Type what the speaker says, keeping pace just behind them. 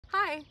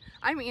Hi,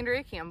 I'm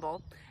Andrea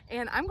Campbell,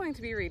 and I'm going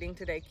to be reading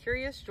today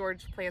Curious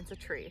George Plants a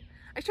Tree.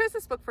 I chose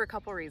this book for a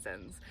couple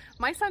reasons.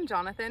 My son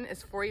Jonathan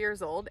is 4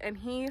 years old and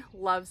he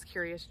loves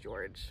Curious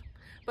George.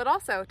 But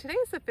also, today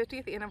is the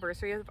 50th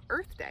anniversary of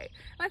Earth Day,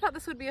 and I thought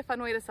this would be a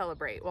fun way to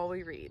celebrate while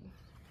we read.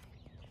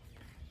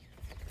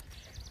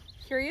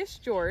 Curious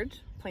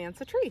George Plants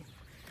a Tree.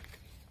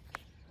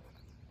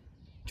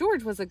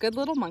 George was a good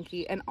little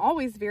monkey and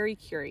always very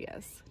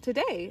curious.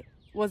 Today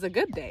was a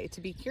good day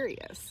to be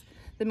curious.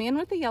 The man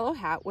with the yellow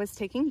hat was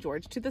taking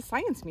George to the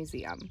Science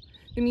Museum.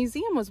 The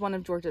museum was one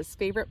of George's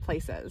favorite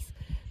places.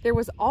 There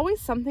was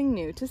always something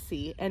new to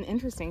see and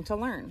interesting to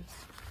learn.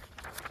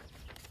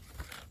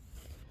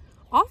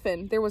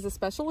 Often there was a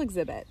special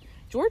exhibit.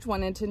 George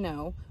wanted to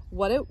know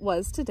what it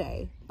was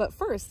today, but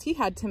first he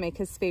had to make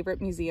his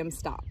favorite museum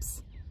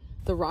stops: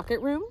 the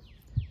rocket room,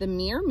 the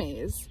mirror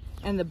maze,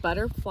 and the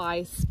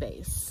butterfly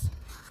space.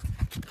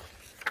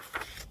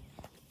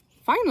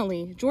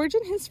 Finally, George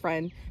and his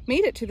friend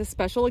made it to the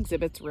special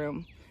exhibits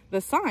room.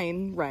 The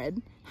sign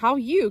read, "How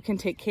you can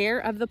take care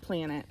of the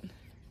planet."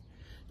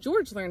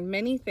 George learned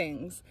many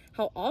things: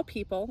 how all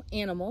people,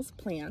 animals,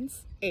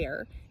 plants,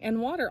 air, and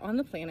water on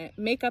the planet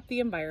make up the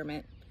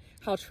environment,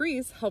 how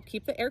trees help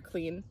keep the air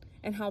clean,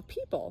 and how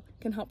people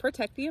can help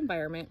protect the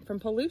environment from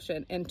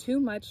pollution and too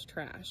much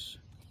trash.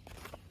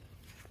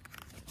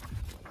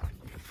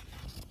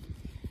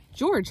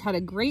 George had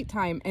a great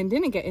time and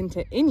didn't get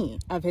into any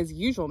of his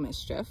usual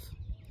mischief.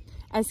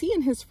 As he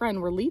and his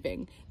friend were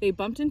leaving, they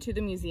bumped into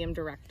the museum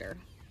director.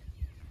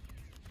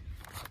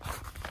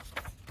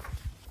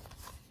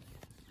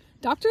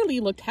 Dr. Lee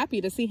looked happy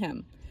to see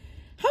him.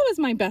 "How is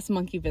my best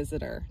monkey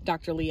visitor?"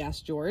 Dr. Lee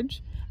asked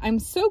George. "I'm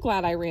so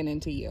glad I ran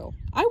into you.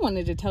 I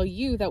wanted to tell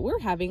you that we're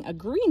having a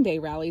Green Day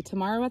rally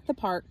tomorrow at the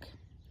park."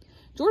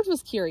 George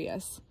was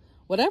curious.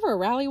 Whatever a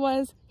rally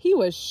was, he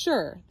was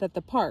sure that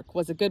the park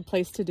was a good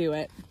place to do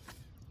it.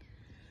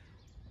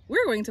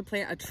 "We're going to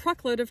plant a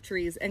truckload of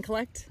trees and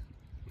collect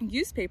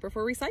newspaper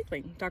for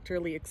recycling," Dr.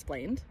 Lee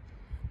explained.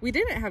 "We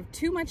didn't have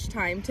too much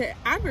time to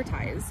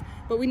advertise,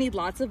 but we need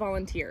lots of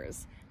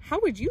volunteers. How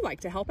would you like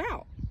to help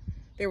out?"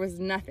 There was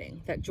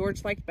nothing that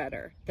George liked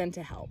better than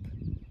to help.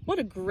 "What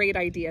a great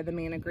idea," the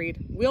man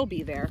agreed. "We'll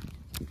be there."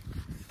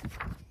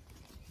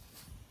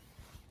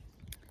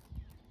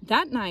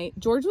 That night,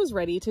 George was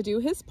ready to do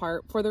his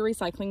part for the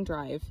recycling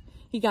drive.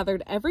 He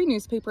gathered every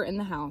newspaper in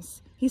the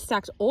house. He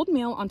stacked old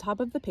mail on top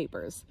of the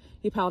papers.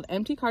 He piled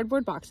empty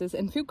cardboard boxes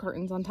and food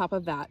cartons on top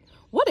of that.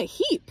 What a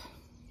heap!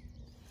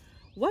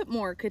 What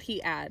more could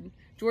he add?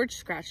 George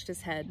scratched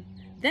his head.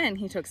 Then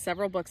he took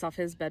several books off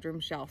his bedroom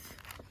shelf.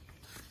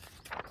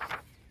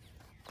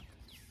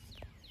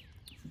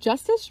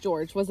 Just as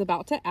George was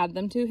about to add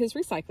them to his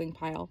recycling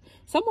pile,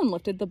 someone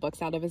lifted the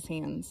books out of his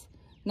hands.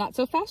 "Not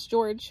so fast,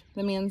 George,"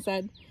 the man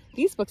said.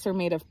 "These books are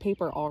made of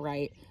paper, all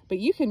right, but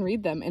you can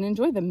read them and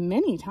enjoy them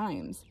many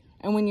times.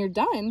 And when you're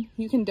done,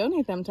 you can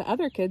donate them to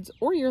other kids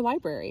or your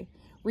library.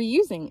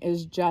 Reusing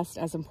is just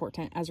as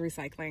important as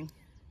recycling."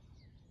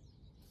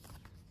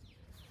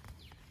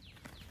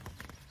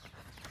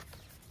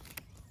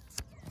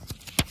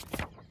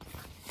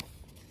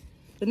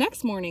 The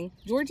next morning,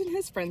 George and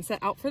his friends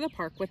set out for the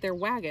park with their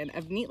wagon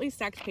of neatly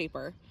stacked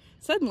paper.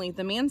 Suddenly,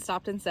 the man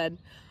stopped and said,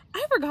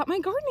 "I forgot my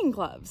gardening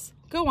gloves."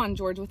 "Go on,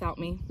 George, without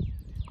me.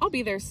 I'll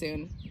be there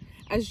soon."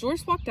 As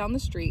George walked down the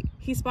street,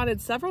 he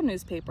spotted several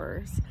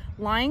newspapers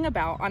lying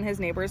about on his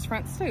neighbor's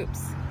front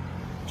stoops.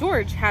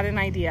 George had an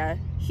idea.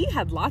 He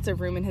had lots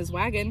of room in his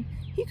wagon.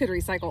 He could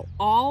recycle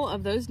all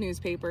of those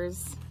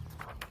newspapers.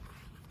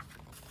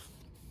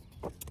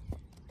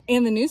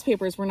 And the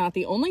newspapers were not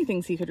the only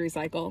things he could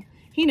recycle.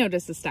 He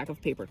noticed a stack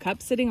of paper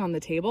cups sitting on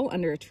the table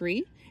under a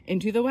tree.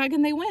 Into the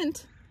wagon they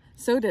went.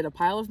 So did a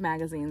pile of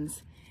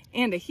magazines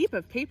and a heap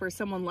of paper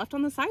someone left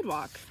on the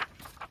sidewalk.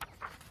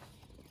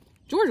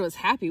 George was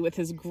happy with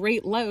his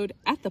great load.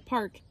 At the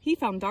park, he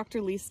found Dr.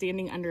 Lee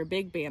standing under a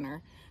big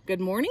banner. "Good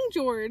morning,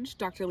 George,"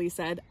 Dr. Lee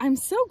said. "I'm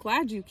so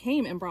glad you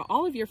came and brought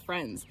all of your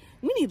friends.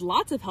 We need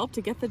lots of help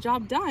to get the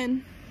job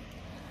done."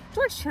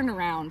 George turned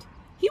around.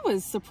 He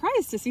was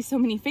surprised to see so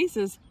many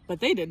faces, but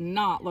they did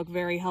not look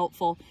very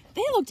helpful.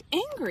 They looked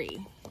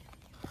angry.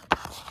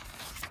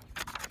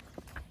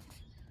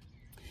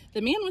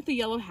 The man with the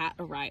yellow hat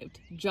arrived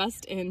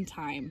just in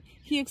time.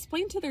 He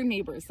explained to their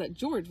neighbors that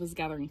George was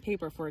gathering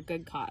paper for a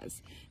good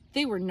cause.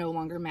 They were no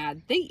longer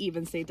mad. They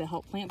even stayed to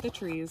help plant the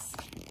trees.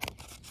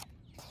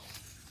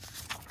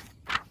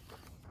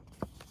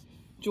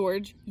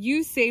 "George,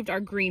 you saved our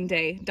Green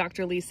Day,"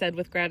 Dr. Lee said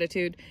with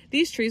gratitude.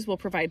 "These trees will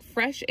provide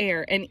fresh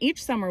air, and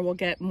each summer we'll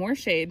get more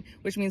shade,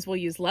 which means we'll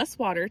use less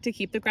water to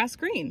keep the grass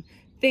green.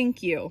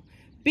 Thank you."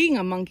 Being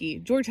a monkey,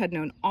 George had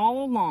known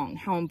all along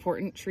how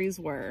important trees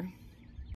were.